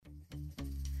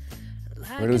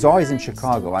But it was always in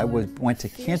Chicago. I went to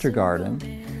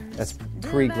kindergarten, that's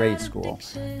pre-grade school,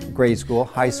 grade school,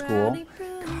 high school,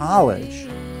 college,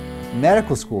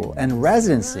 medical school, and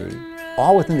residency,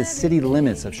 all within the city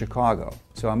limits of Chicago.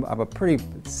 So I'm a pretty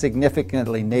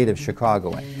significantly native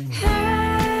Chicagoan.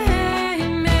 Hey,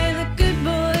 may the good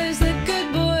boys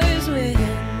win.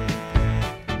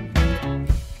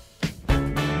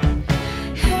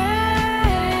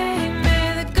 Hey,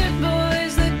 may the good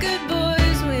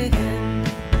boys win.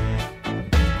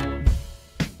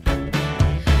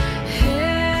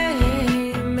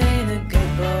 Hey, may the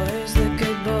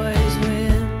good boys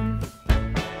win.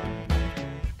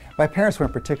 My parents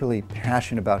weren't particularly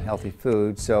passionate about healthy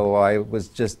food, so I was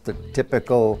just the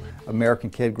typical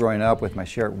American kid growing up with my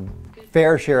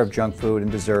fair share of junk food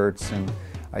and desserts and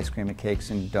ice cream and cakes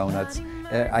and donuts.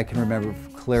 I can remember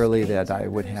clearly that I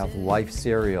would have Life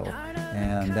cereal,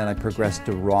 and then I progressed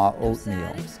to raw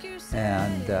oatmeal,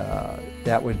 and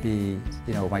that would be,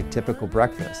 my typical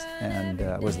breakfast. And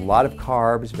it was a lot of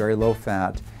carbs, very low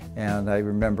fat, and I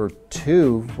remember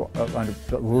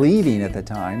believing at the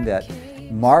time that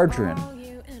margarine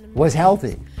was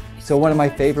healthy. So one of my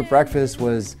favorite breakfasts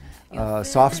was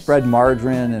soft spread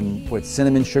margarine and with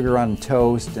cinnamon sugar on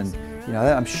toast, and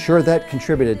I'm sure that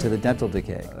contributed to the dental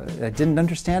decay. I didn't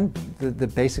understand the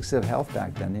basics of health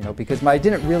back then, because I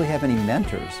didn't really have any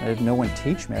mentors. I had no one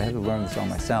teach me. I had to learn this all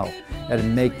myself. I had to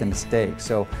make the mistakes.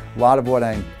 So a lot of what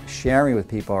I'm sharing with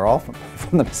people are all from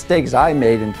the mistakes I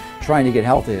made in trying to get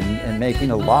healthy and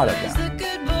making a lot of them.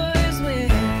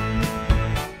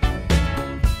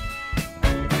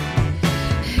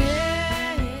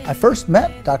 I first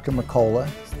met Dr. Mercola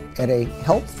at a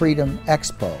Health Freedom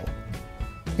Expo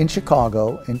in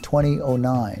Chicago in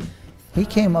 2009. He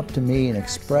came up to me and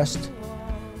expressed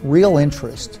real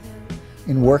interest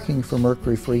in working for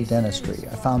mercury-free dentistry.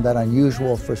 I found that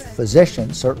unusual for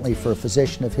physicians, certainly for a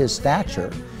physician of his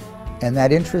stature, and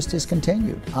that interest has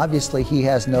continued. Obviously, he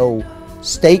has no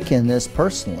stake in this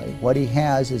personally. What he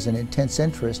has is an intense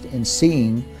interest in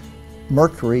seeing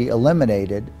mercury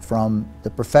eliminated from the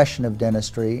profession of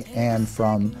dentistry and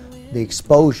from the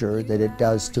exposure that it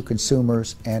does to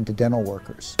consumers and to dental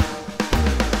workers.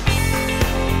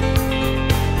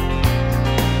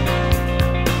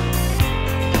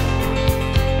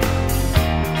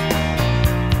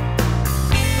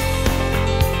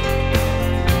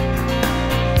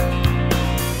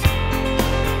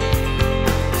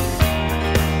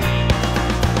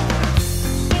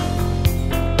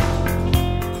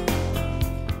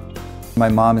 My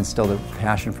mom instilled a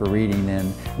passion for reading,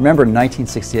 and remember in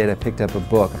 1968 I picked up a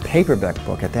book, a paperback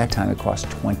book. At that time it cost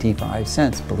 25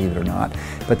 cents, believe it or not.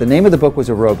 But the name of the book was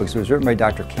Aerobics. It was written by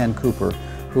Dr. Ken Cooper,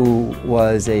 who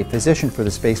was a physician for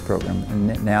the space program in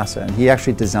NASA, and he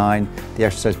actually designed the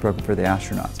exercise program for the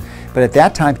astronauts. But at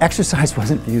that time, exercise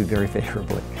wasn't viewed very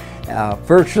favorably.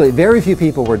 Virtually, very few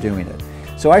people were doing it.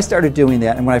 So I started doing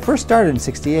that, and when I first started in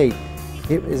 '68,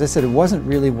 as I said, it wasn't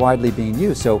really widely being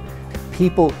used. So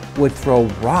people would throw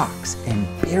rocks and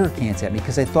beer cans at me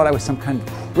because they thought I was some kind of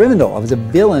criminal. I was a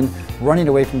villain running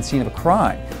away from the scene of a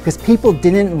crime. Because people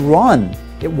didn't run.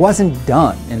 It wasn't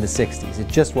done in the '60s. It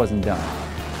just wasn't done.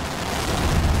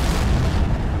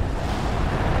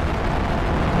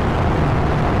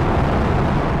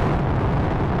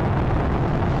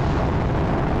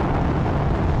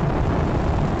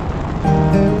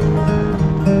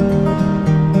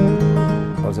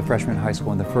 I was a freshman in high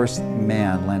school and the first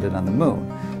man landed on the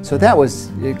moon. So that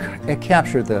it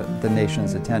captured the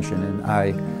nation's attention, and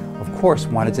I, of course,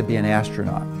 wanted to be an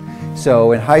astronaut.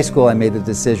 So in high school I made the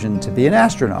decision to be an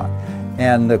astronaut,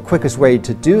 and the quickest way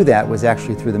to do that was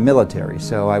actually through the military.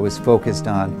 So I was focused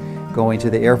on going to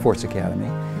the Air Force Academy.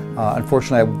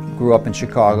 Unfortunately, I grew up in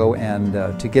Chicago, and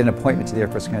to get an appointment to the Air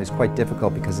Force Academy is quite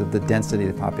difficult because of the density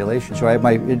of the population. So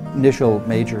my initial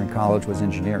major in college was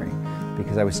engineering,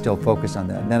 because I was still focused on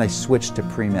that. And then I switched to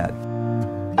pre-med.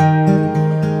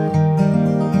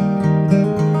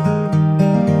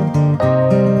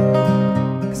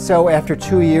 So after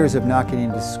 2 years of not getting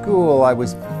into school, I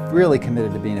was really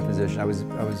committed to being a physician. I was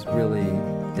really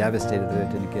devastated that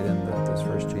I didn't get in those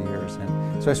first 2 years.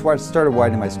 And so I started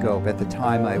widening my scope. At the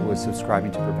time, I was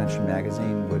subscribing to Prevention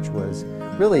Magazine, which was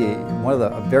really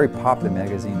a very popular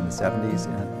magazine in the 70s.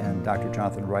 And Dr.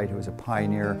 Jonathan Wright, who was a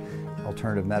pioneer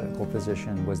alternative medical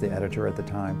physician, was the editor at the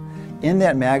time. In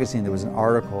that magazine there was an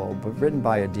article written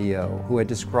by a DO who had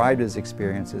described his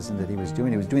experiences and that he was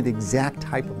doing the exact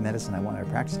type of medicine I wanted to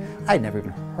practice. I had never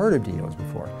even heard of DOs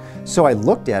before. So I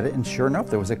looked at it, and sure enough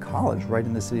there was a college right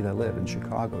in the city that I lived in,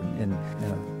 Chicago, in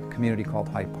a community called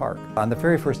Hyde Park. On the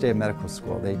very first day of medical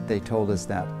school they told us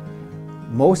that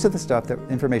most of the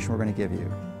information we're going to give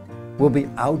you will be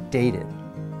outdated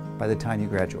by the time you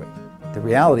graduate. The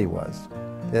reality was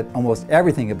that almost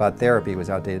everything about therapy was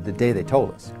outdated the day they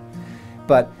told us.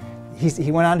 But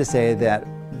he went on to say that,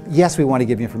 yes, we want to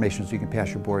give you information so you can pass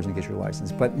your boards and get your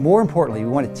license, but more importantly, we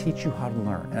want to teach you how to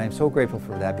learn. And I'm so grateful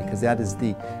for that, because that is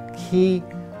the key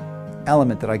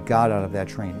element that I got out of that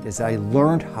training, is I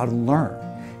learned how to learn.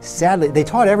 Sadly, they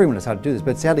taught everyone else how to do this,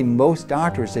 but sadly most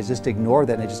doctors, they just ignore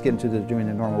that and they just get into doing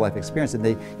a normal life experience. And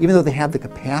even though they have the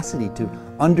capacity to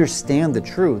understand the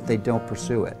truth, they don't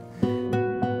pursue it.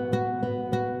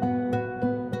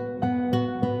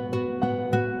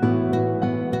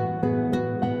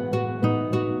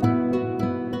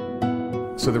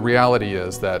 So the reality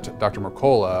is that Dr.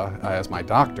 Mercola, as my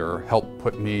doctor, helped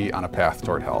put me on a path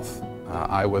toward health.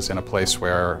 I was in a place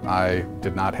where I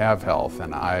did not have health,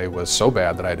 and I was so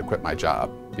bad that I had to quit my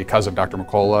job. Because of Dr.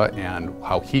 Mercola and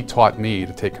how he taught me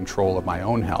to take control of my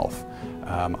own health,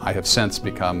 I have since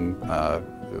become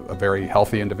a very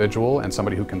healthy individual and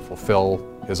somebody who can fulfill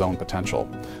his own potential.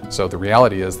 So the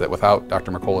reality is that without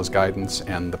Dr. Mercola's guidance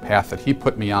and the path that he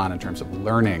put me on in terms of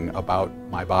learning about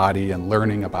my body and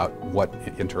learning about what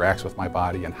it interacts with my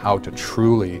body and how to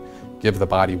truly give the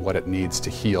body what it needs to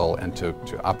heal and to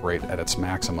operate at its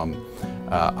maximum,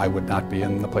 I would not be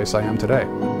in the place I am today.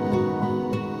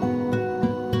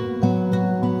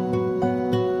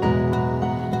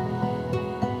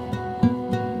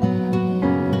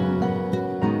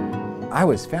 I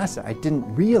was fascinated. I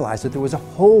didn't realize that there was a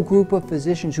whole group of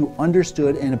physicians who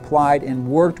understood and applied and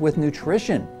worked with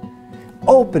nutrition.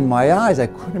 Opened my eyes. I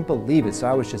couldn't believe it. So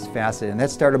I was just fascinated. And that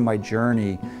started my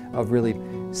journey of really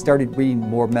started reading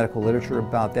more medical literature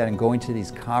about that and going to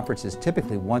these conferences.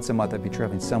 Typically once a month I'd be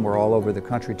traveling somewhere all over the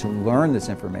country to learn this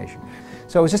information.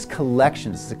 So it was just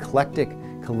collections, it's a eclectic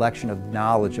collection of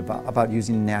knowledge about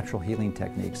using natural healing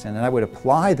techniques. And then I would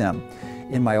apply them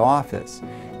in my office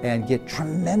and get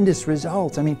tremendous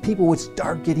results. I mean, people would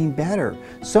start getting better.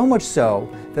 So much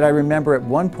so that I remember at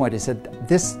one point I said,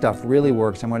 this stuff really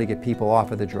works, I'm going to get people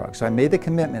off of the drugs. So I made the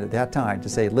commitment at that time to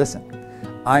say, listen,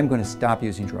 I'm going to stop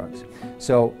using drugs.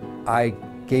 So I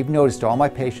gave notice to all my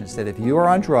patients that if you are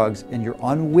on drugs and you're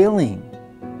unwilling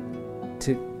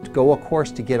to go a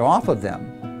course to get off of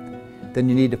them, then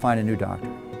you need to find a new doctor.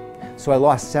 So I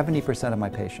lost 70% of my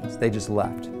patients. They just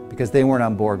left because they weren't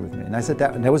on board with me. And I said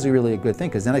that was really a good thing,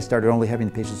 because then I started only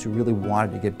having patients who really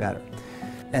wanted to get better.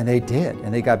 And they did,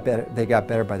 and they got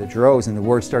better by the droves, and the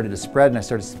word started to spread, and I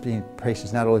started seeing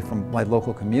patients not only from my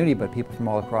local community, but people from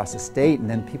all across the state, and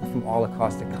then people from all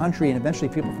across the country, and eventually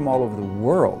people from all over the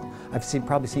world. I've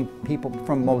probably seen people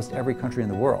from almost every country in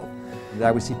the world. And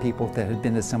I would see people that had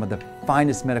been to some of the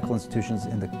finest medical institutions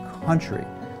in the country,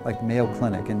 like Mayo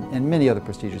Clinic and many other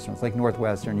prestigious ones, like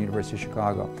Northwestern, University of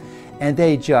Chicago. And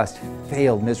they just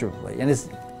failed miserably. And it's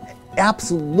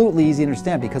absolutely easy to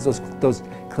understand, because those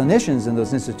clinicians in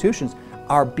those institutions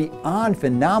are beyond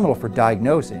phenomenal for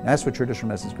diagnosing. That's what traditional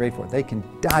medicine is great for. They can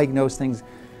diagnose things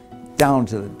down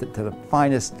to the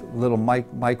finest little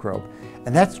microbe.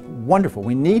 And that's wonderful.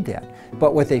 We need that.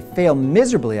 But what they fail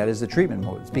miserably at is the treatment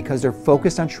modes, because they're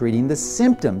focused on treating the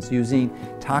symptoms using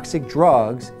toxic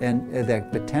drugs and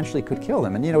that potentially could kill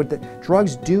them. And you know,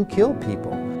 drugs do kill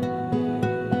people.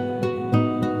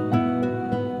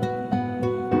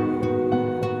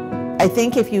 I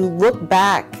think if you look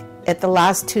back at the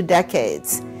last 2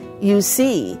 decades, you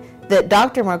see that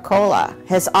Dr. Mercola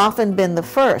has often been the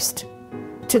first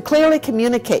to clearly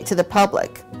communicate to the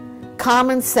public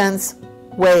common sense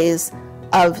ways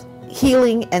of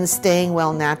healing and staying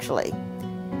well naturally.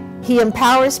 He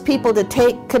empowers people to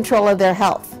take control of their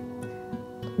health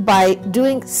by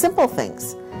doing simple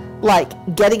things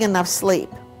like getting enough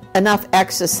sleep, enough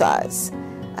exercise,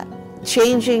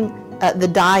 changing the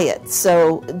diet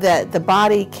so that the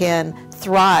body can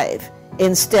thrive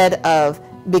instead of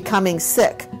becoming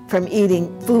sick from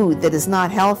eating food that is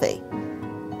not healthy,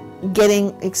 getting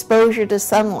exposure to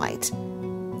sunlight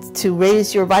to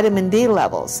raise your vitamin D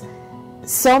levels.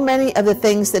 So many of the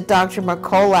things that Dr.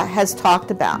 Mercola has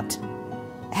talked about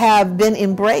have been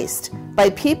embraced by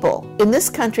people in this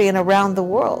country and around the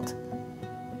world.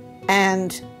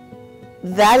 And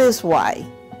that is why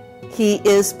he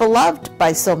is beloved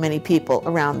by so many people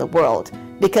around the world,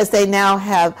 because they now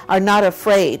are not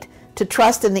afraid to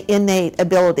trust in the innate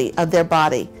ability of their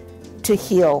body to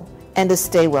heal and to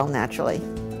stay well naturally.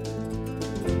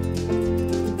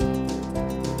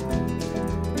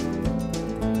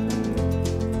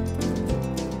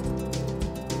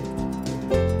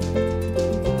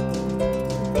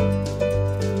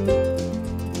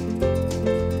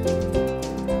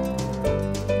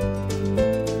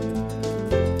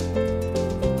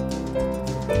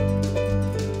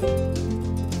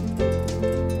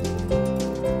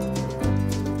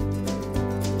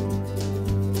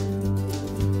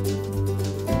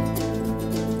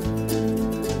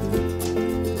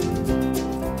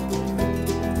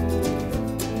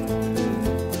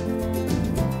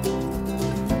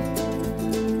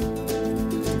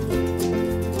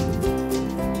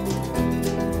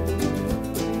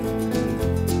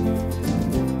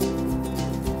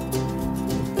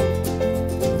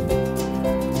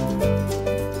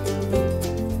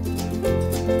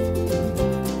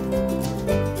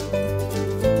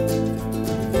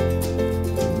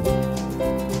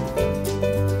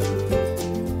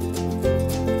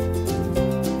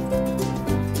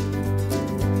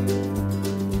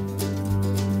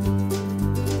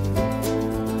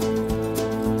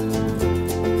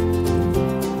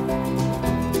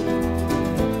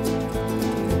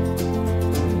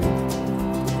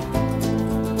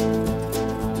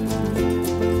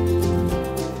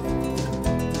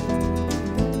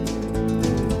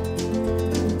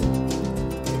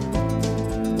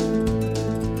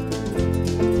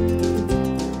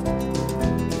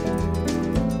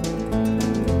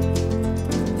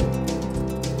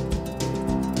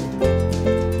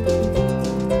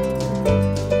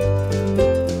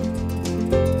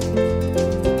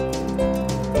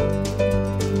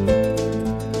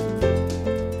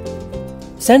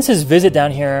 Since his visit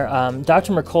down here,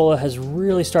 Dr. Mercola has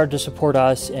really started to support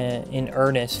us in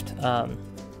earnest, and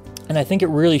I think it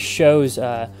really shows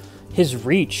his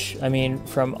reach. I mean,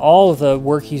 from all of the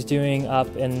work he's doing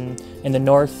up in the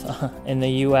north in the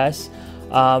U.S.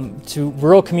 To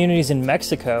rural communities in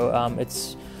Mexico,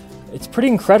 it's pretty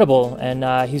incredible,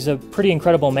 and he's a pretty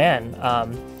incredible man.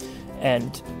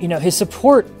 And you know, his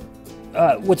support.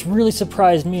 What's really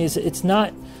surprised me is it's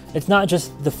not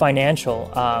just the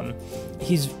financial.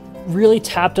 He's really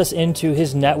tapped us into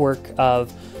his network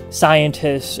of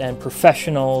scientists and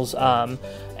professionals,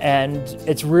 and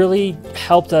it's really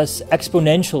helped us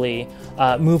exponentially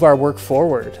move our work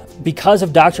forward. Because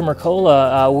of Dr.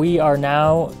 Mercola, we are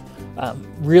now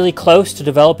really close to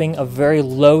developing a very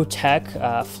low-tech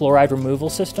fluoride removal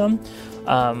system.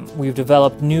 We've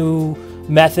developed new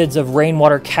methods of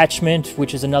rainwater catchment,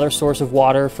 which is another source of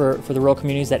water for the rural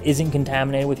communities that isn't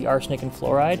contaminated with the arsenic and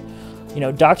fluoride. You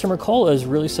know, Dr. Mercola is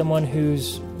really someone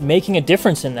who's making a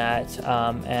difference in that,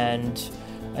 and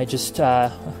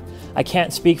I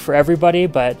can't speak for everybody,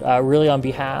 but really on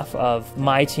behalf of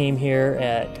my team here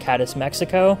at Caddis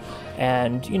Mexico,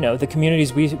 and you know, the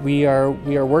communities we are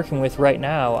working with right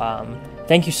now.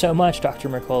 Thank you so much, Dr.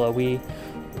 Mercola.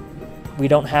 We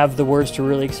don't have the words to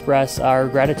really express our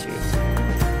gratitude.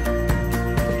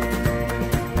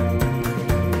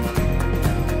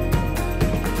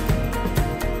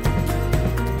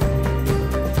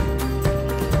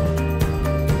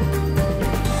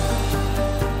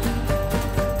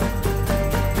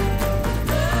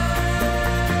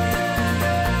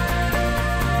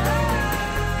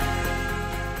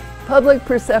 Public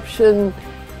perception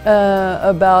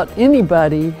about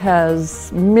anybody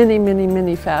has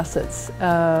many facets.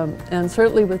 And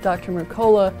certainly with Dr.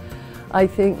 Mercola, I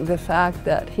think the fact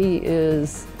that he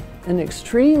is an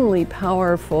extremely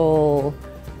powerful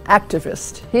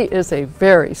activist. He is a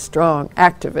very strong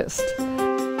activist.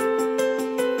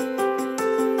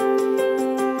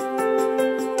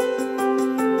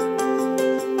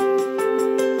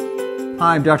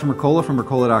 Hi, I'm Dr. Mercola from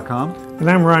Mercola.com. And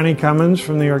I'm Ronnie Cummins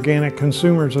from the Organic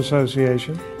Consumers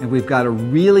Association. And we've got a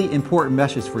really important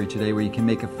message for you today where you can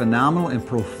make a phenomenal and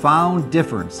profound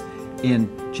difference in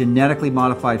genetically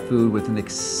modified food with an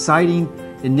exciting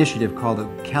initiative called the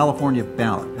California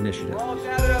Ballot Initiative. We're all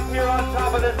gathered up here on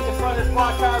top of this in front of this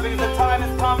clock tower because the time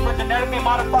has come for genetically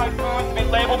modified foods to be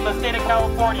labeled in the state of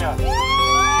California.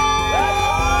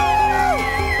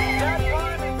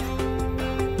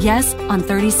 Yes, on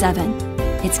 37.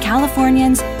 It's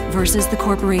Californians versus the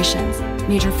corporations.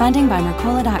 Major funding by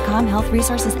Mercola.com Health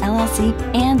Resources LLC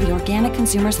and the Organic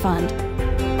Consumers Fund.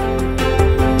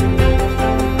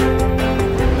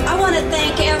 I want to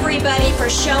thank everybody for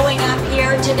showing up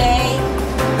here today.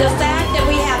 The fact that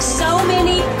we have so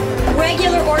many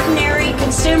regular, ordinary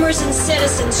consumers and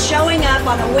citizens showing up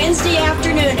on a Wednesday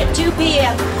afternoon at 2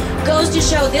 p.m. goes to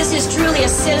show this is truly a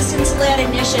citizens-led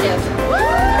initiative.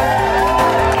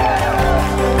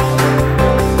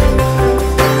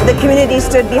 The community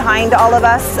stood behind all of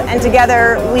us, and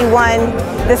together we won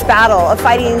this battle of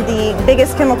fighting the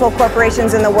biggest chemical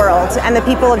corporations in the world, and the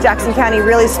people of Jackson County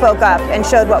really spoke up and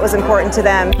showed what was important to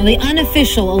them. The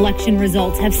unofficial election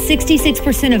results have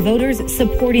 66% of voters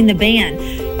supporting the ban.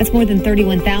 That's more than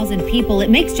 31,000 people. It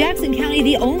makes Jackson County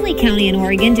the only county in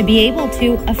Oregon to be able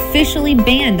to officially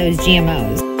ban those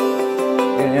GMOs.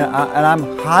 And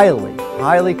I'm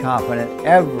highly confident,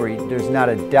 there's not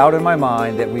a doubt in my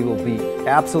mind that we will be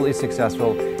absolutely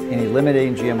successful in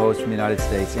eliminating GMOs from the United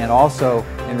States and also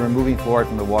in removing fluoride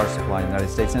from the water supply in the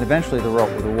United States and eventually the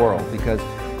world, because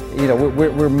you know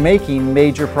we're making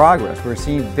major progress. We're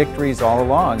seeing victories all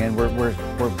along, and we're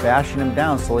bashing them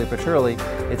down slowly but surely.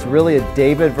 It's really a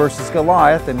David versus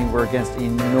Goliath. I mean, we're against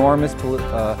enormous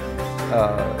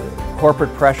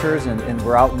corporate pressures, and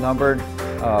we're outnumbered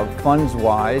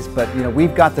funds-wise, but you know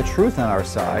we've got the truth on our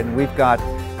side, and we've got,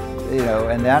 you know,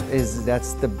 and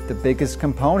that's the biggest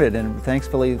component. And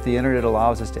thankfully, the internet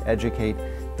allows us to educate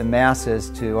the masses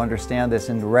to understand this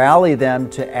and rally them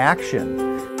to action.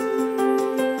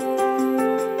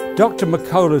 Dr.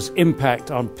 Mercola's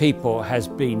impact on people has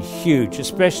been huge,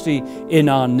 especially in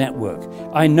our network.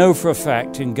 I know for a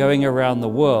fact, in going around the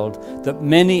world, that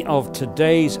many of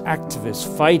today's activists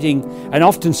fighting, and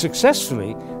often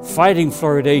successfully, fighting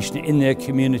fluoridation in their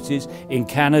communities, in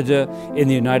Canada, in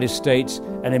the United States,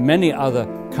 and in many other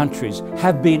countries,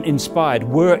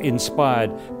 were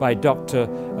inspired by Dr.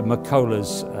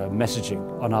 Mercola's messaging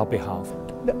on our behalf.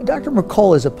 Dr.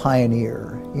 Mercola is a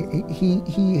pioneer.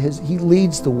 He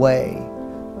leads the way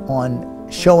on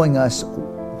showing us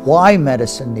why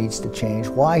medicine needs to change,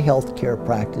 why healthcare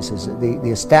practices, the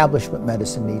establishment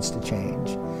medicine needs to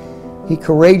change. He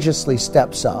courageously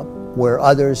steps up where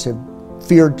others have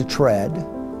feared to tread.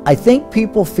 I think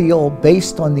people feel,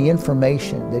 based on the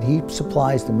information that he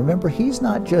supplies them, remember, he's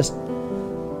not just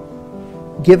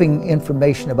giving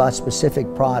information about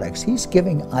specific products, he's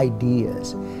giving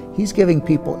ideas. He's giving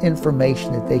people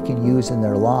information that they can use in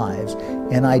their lives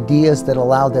and ideas that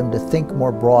allow them to think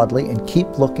more broadly and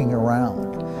keep looking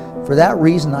around. For that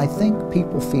reason, I think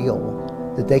people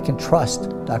feel that they can trust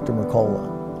Dr.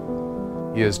 Mercola.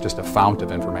 He is just a fount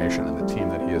of information, and the team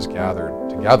that he has gathered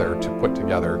together to put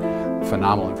together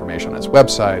phenomenal information on his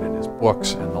website and his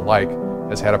books and the like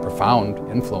has had a profound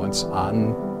influence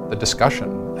on the discussion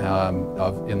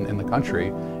in the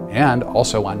country, and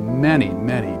also on many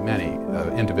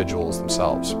individuals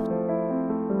themselves.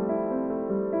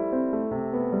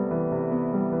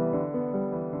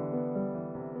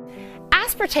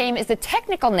 Aspartame is the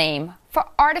technical name for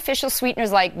artificial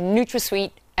sweeteners like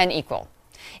NutraSweet and Equal.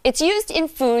 It's used in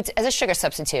foods as a sugar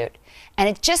substitute, and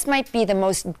it just might be the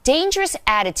most dangerous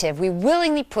additive we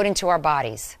willingly put into our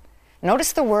bodies.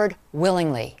 Notice the word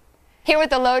willingly. Here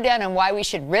with the lowdown on why we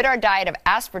should rid our diet of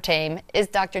aspartame is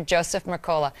Dr. Joseph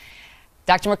Mercola.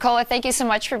 Dr. Mercola, thank you so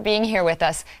much for being here with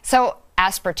us. So,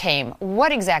 aspartame,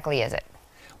 what exactly is it?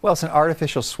 Well, it's an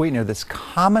artificial sweetener that's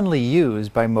commonly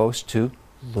used by most to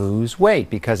lose weight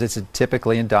because it's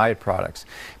typically in diet products.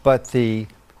 But the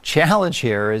challenge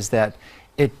here is that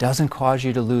it doesn't cause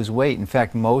you to lose weight. In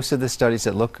fact, most of the studies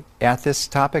that look at this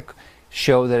topic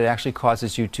show that it actually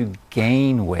causes you to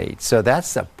gain weight. So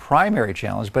that's the primary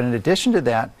challenge. But in addition to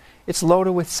that, it's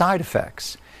loaded with side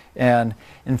effects. And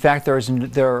in fact,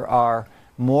 there are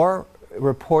more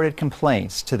reported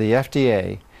complaints to the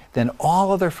FDA than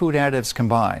all other food additives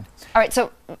combined. All right,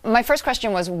 so my first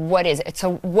question was, what is it?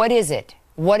 So what is it?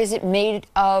 What is it made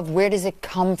of? Where does it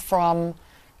come from?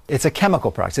 It's a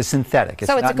chemical product. It's synthetic.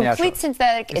 So it's not a complete natural.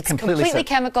 synthetic. It's completely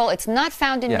chemical. It's not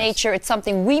found in nature. It's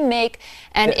something we make,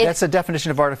 and that's the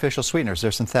definition of artificial sweeteners.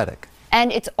 They're synthetic.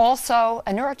 And it's also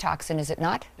a neurotoxin, is it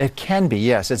not? It can be,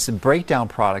 yes. It's the breakdown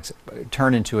products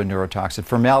turn into a neurotoxin.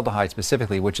 Formaldehyde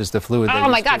specifically, which is the fluid. Oh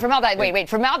my God! Formaldehyde. Wait.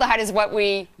 Formaldehyde is what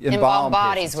we embalm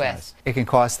bodies with. Yes. It can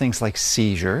cause things like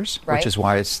seizures, right, which is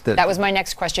why it's that was my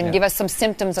next question. Yeah. Give us some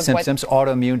symptoms of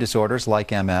autoimmune disorders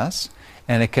like MS.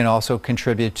 And it can also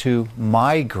contribute to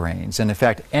migraines. And in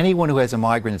fact, anyone who has a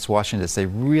migraine that's watching this, they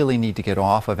really need to get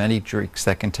off of any drinks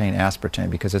that contain aspartame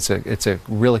because it's a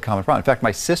really common problem. In fact,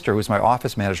 my sister, who was my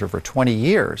office manager for 20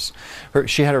 years,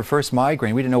 she had her first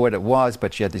migraine. We didn't know what it was,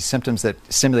 but she had these symptoms that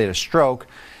simulate a stroke.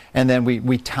 And then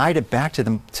we tied it back to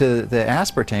the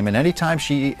aspartame. And anytime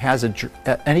she has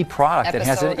any product that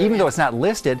has it, even though it's not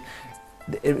listed,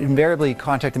 it invariably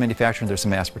contact the manufacturer and there's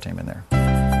some aspartame in there.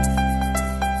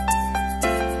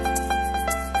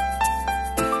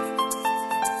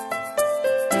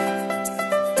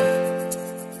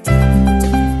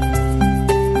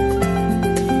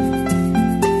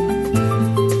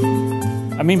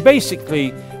 I mean,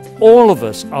 basically, all of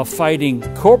us are fighting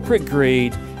corporate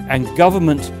greed and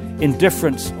government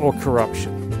indifference or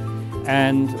corruption.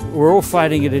 And we're all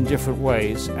fighting it in different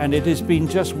ways. And it has been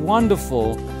just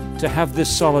wonderful to have this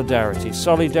solidarity.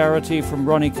 Solidarity from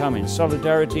Ronnie Cummings,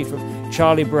 solidarity from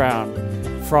Charlie Brown,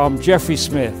 from Jeffrey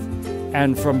Smith,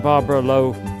 and from Barbara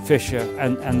Lowe Fisher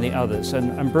and the others.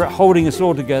 And holding us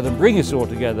all together, bringing us all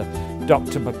together,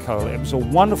 Dr. Mercola. It was a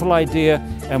wonderful idea,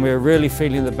 and we're really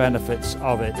feeling the benefits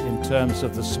of it in terms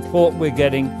of the support we're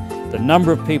getting, the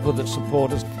number of people that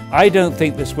support us. I don't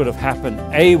think this would have happened,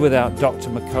 A, without Dr.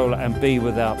 Mercola, and B,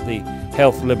 without the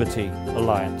Health Liberty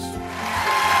Alliance.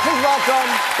 Please welcome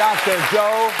Dr.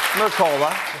 Joe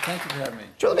Mercola. Thank you for having me.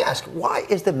 Joe, let me ask, why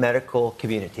is the medical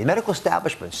community, the medical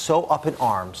establishment, so up in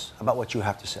arms about what you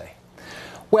have to say?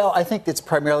 Well, I think it's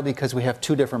primarily because we have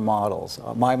two different models.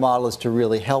 My model is to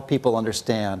really help people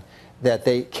understand that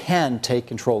they can take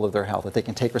control of their health, that they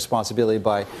can take responsibility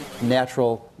by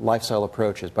natural lifestyle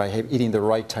approaches, by eating the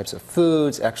right types of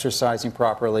foods, exercising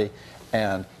properly,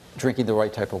 and drinking the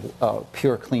right type of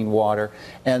pure, clean water.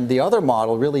 And the other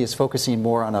model really is focusing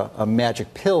more on a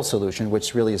magic pill solution,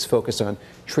 which really is focused on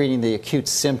treating the acute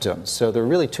symptoms. So they're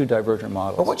really two divergent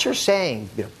models. But what you're saying,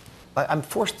 I'm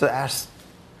forced to ask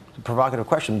the provocative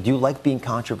question, do you like being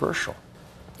controversial?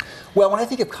 Well, when I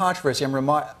think of controversy,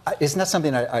 it's not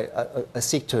something I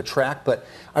seek to attract, but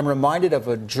I'm reminded of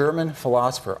a German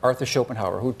philosopher, Arthur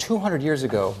Schopenhauer, who 200 years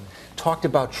ago talked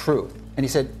about truth. And he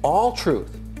said, all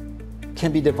truth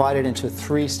can be divided into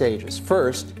three stages.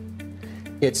 First,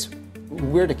 it's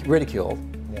ridiculed,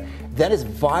 then it's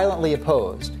violently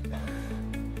opposed,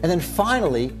 and then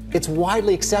finally, it's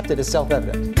widely accepted as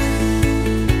self-evident.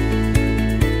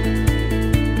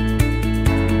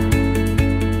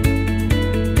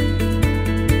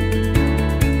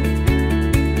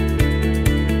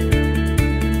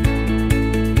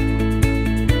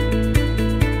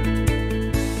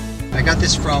 I got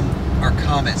this from our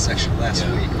comment section last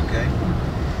week, okay?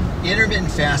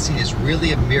 Intermittent fasting is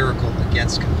really a miracle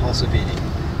against compulsive eating.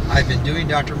 I've been doing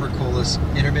Dr. Mercola's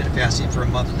intermittent fasting for a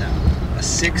month now, a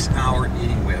 6-hour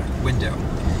eating window.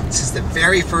 Since the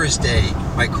very first day,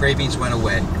 my cravings went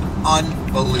away.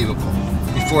 Unbelievable.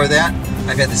 Before that,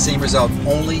 I've had the same result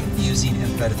only using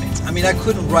amphetamines. I mean, I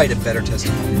couldn't write a better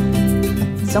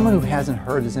testimony. Someone who hasn't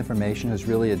heard this information has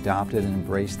really adopted and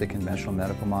embraced the conventional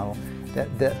medical model.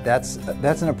 That's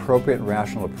an appropriate and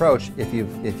rational approach if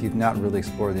you've not really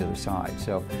explored the other side.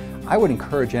 So I would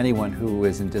encourage anyone who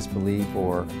is in disbelief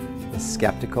or is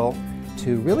skeptical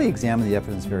to really examine the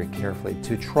evidence very carefully,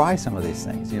 to try some of these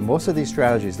things. Most of these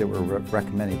strategies that we're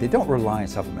recommending, they don't rely on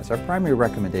supplements. Our primary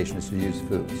recommendation is to use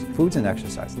foods and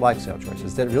exercise, lifestyle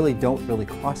choices that really don't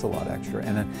cost a lot extra.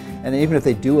 And even if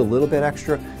they do a little bit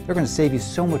extra, they're going to save you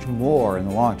so much more in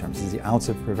the long term, since the ounce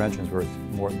of prevention is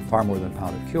worth far more than a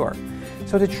pound of cure.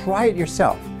 So to try it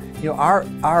yourself.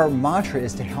 Our mantra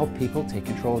is to help people take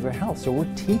control of their health. So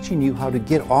we're teaching you how to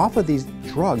get off of these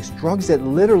drugs that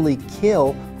literally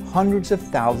kill hundreds of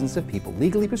thousands of people,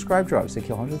 legally prescribed drugs that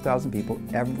kill hundreds of thousands of people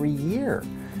every year.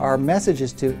 Our message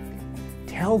is to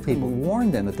tell people,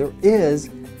 warn them that there is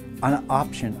an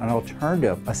option, an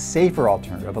alternative, a safer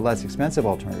alternative, a less expensive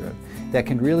alternative that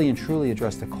can really and truly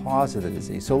address the cause of the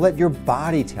disease. So let your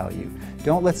body tell you.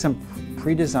 Don't let some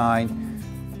pre-designed,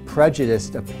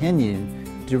 prejudiced opinion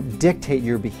dictate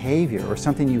your behavior, or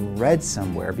something you read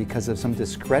somewhere because of some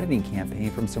discrediting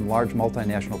campaign from some large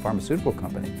multinational pharmaceutical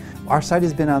company. Our site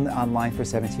has been online for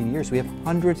 17 years. We have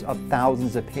hundreds of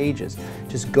thousands of pages.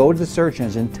 Just go to the search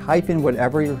engine, type in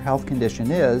whatever your health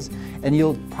condition is, and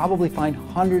you'll probably find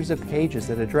hundreds of pages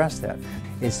that address that.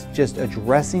 It's just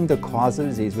addressing the cause of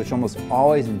disease, which almost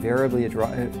always invariably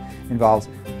involves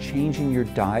changing your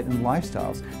diet and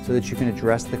lifestyles so that you can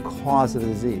address the cause of the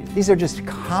disease. These are just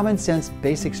common sense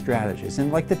basic strategies.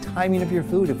 And like the timing of your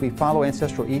food, if we follow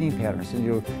ancestral eating patterns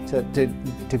and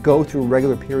to go through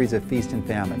regular periods of feast and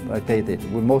famine, like they did.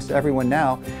 With most everyone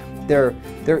now, they're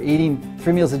eating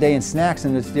 3 meals a day and snacks,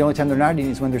 and it's the only time they're not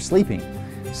eating is when they're sleeping.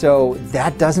 So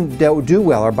that doesn't do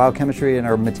well. Our biochemistry and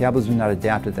our metabolism are not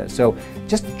adapted to that. So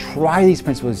just try these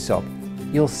principles yourself.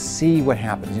 You'll see what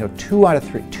happens. 2 out of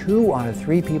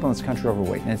 3 people in this country are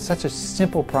overweight, and it's such a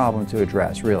simple problem to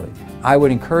address, really. I would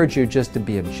encourage you just to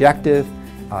be objective,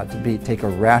 take a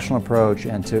rational approach,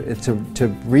 and to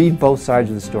read both sides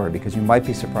of the story, because you might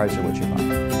be surprised at what you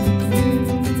find.